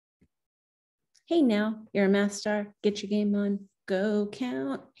Hey now, you're a math star, get your game on, go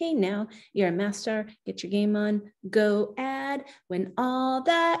count. Hey now, you're a math star, get your game on, go add. When all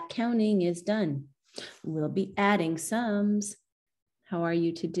that counting is done, we'll be adding sums. How are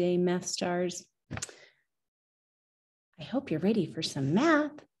you today, math stars? I hope you're ready for some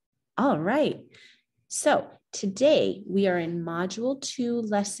math. All right. So today we are in Module 2,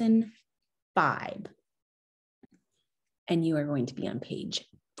 Lesson 5. And you are going to be on page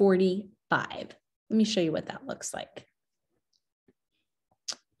 45. Let me show you what that looks like.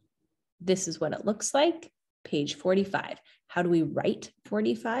 This is what it looks like, page 45. How do we write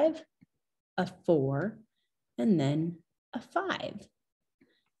 45? A 4 and then a 5.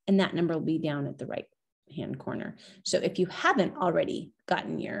 And that number will be down at the right-hand corner. So if you haven't already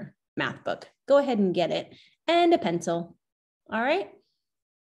gotten your math book, go ahead and get it, and a pencil. All right?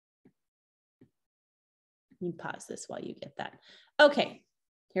 You pause this while you get that. Okay,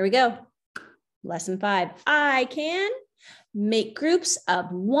 here we go. Lesson 5. I can make groups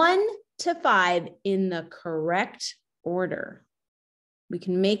of 1 to 5 in the correct order. We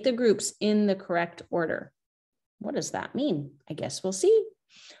can make the groups in the correct order. What does that mean? I guess we'll see.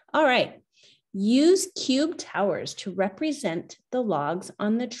 All right. Use cube towers to represent the logs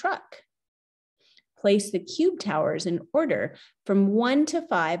on the truck. Place the cube towers in order from 1 to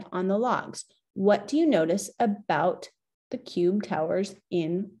 5 on the logs. What do you notice about the cube towers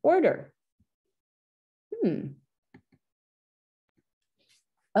in order?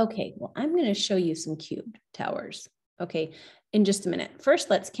 Okay, well, I'm going to show you some cube towers, okay, in just a minute. First,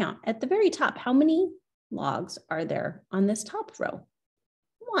 let's count. At the very top, how many logs are there on this top row?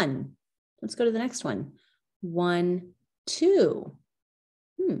 1. Let's go to the next one. 1, 2.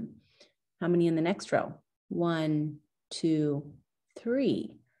 How many in the next row? 1, 2,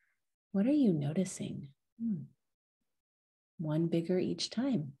 3. What are you noticing? 1 bigger each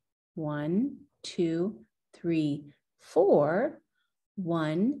time. 1, 2, 3, 4.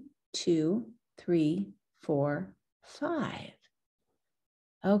 1, 2, 3, 4, 5.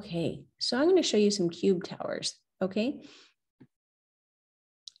 Okay, so I'm going to show you some cube towers, okay?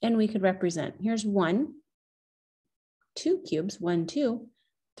 And we could represent, here's 1, 2 cubes, 1, 2,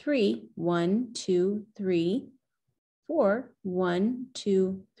 3, 1, 2, 3, 4, 1,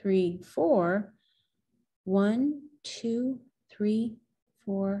 2, 3, 4, 1, 2, 3,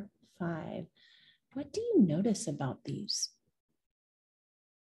 4, 5. What do you notice about these?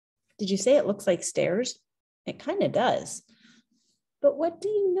 Did you say it looks like stairs? It kind of does. But what do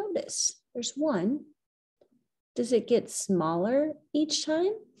you notice? There's 1. Does it get smaller each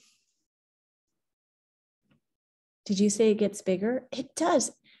time? Did you say it gets bigger? It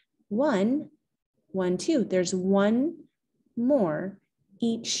does. 1, 1, 2. There's 1 more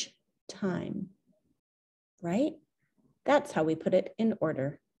each time, right? That's how we put it in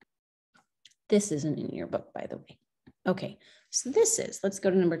order. This isn't in your book, by the way. Okay, so let's go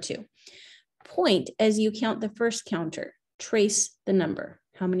to number 2. Point as you count the first counter. Trace the number.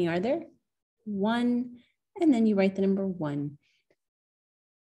 How many are there? 1, and then you write the number 1.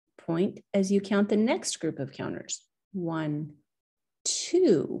 Point as you count the next group of counters. 1,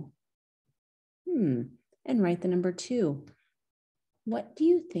 2. And write the number 2. What do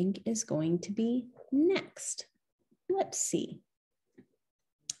you think is going to be next? Let's see.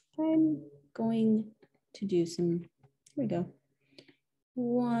 I'm going to do some, here we go.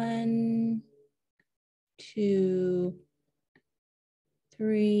 1, 2,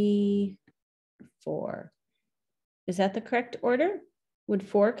 3, 4. Is that the correct order? Would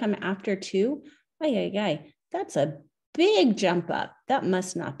 4 come after 2? Ay, that's a big jump up. That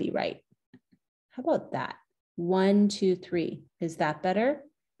must not be right. How about that? 1, 2, 3. Is that better?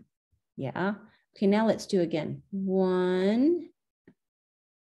 Yeah. Okay, now let's do again. 1,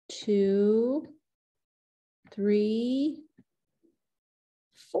 2, 3,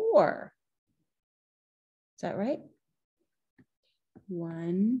 4. Is that right?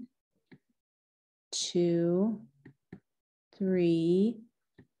 1, 2, 3,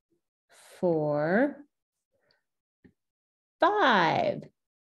 4, 5.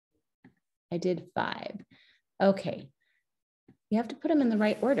 I did 5. Okay. You have to put them in the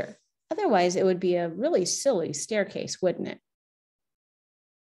right order. Otherwise, it would be a really silly staircase, wouldn't it?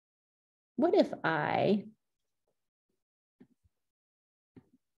 What if I,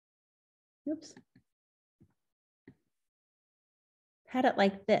 had it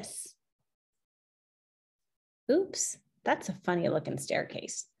like this? Oops, that's a funny looking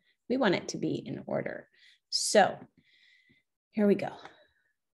staircase. We want it to be in order. So here we go.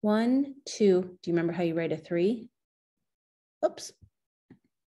 1, 2, do you remember how you write a 3? Oops.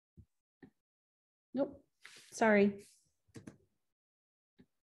 Nope, sorry.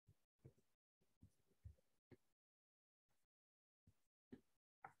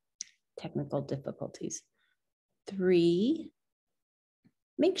 technical difficulties. 3.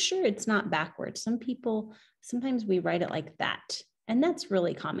 Make sure it's not backwards. Sometimes we write it like that, and that's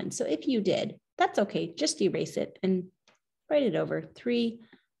really common. So if you did, that's okay. Just erase it and write it over. 3,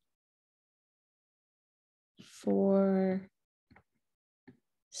 4,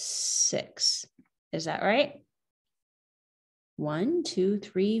 6. Is that right? 1, 2,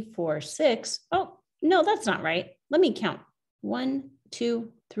 3, 4, 6. Oh, no, that's not right. Let me count. 1,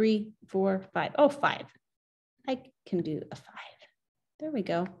 2, 3, 4, 5. Oh, 5. I can do a 5. There we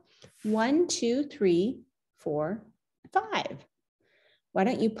go. 1, 2, 3, 4, 5. Why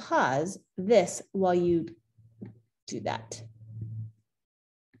don't you pause this while you do that?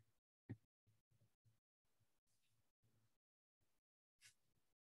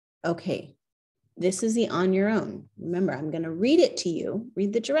 Okay, this is the on your own. Remember, I'm going to read it to you,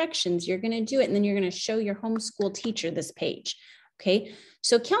 read the directions. You're going to do it, and then you're going to show your homeschool teacher this page. Okay,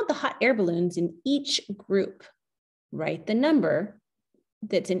 so count the hot air balloons in each group. Write the number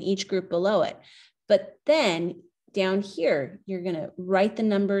that's in each group below it. But then down here, you're going to write the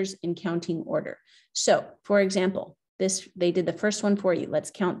numbers in counting order. So for example, they did the first one for you. Let's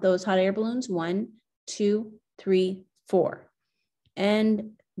count those hot air balloons. 1, 2, 3, 4.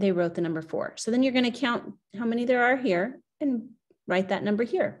 And they wrote the number 4. So then you're going to count how many there are here and write that number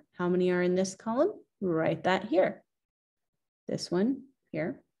here. How many are in this column? Write that here. This one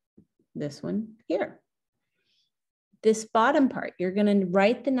here, this one here. This bottom part, you're going to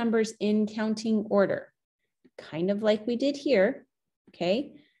write the numbers in counting order, kind of like we did here,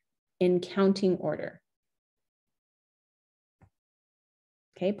 okay, in counting order.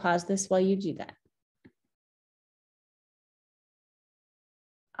 Okay, pause this while you do that.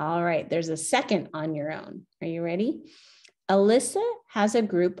 All right, there's a second on your own. Are you ready? Alyssa has a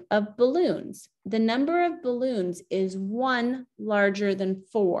group of balloons. The number of balloons is 1 larger than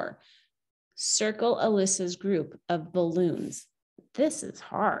 4. Circle Alyssa's group of balloons. This is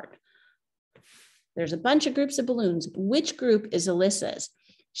hard. There's a bunch of groups of balloons. Which group is Alyssa's?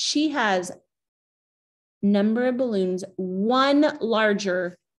 She has number of balloons 1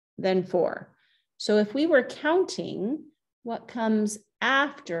 larger than 4. So if we were counting what comes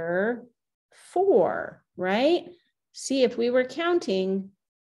after 4, right? See, if we were counting,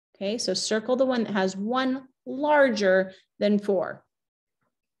 okay, so circle the one that has 1 larger than 4.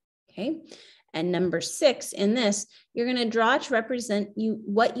 Okay, and number 6 in this, you're going to draw to represent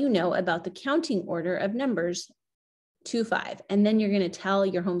what you know about the counting order of numbers 2, 5. And then you're going to tell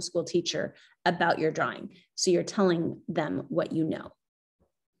your homeschool teacher about your drawing. So you're telling them what you know.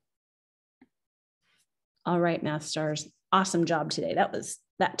 All right, math stars, awesome job today.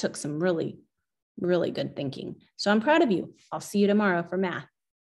 That took some really, really good thinking. So I'm proud of you. I'll see you tomorrow for math.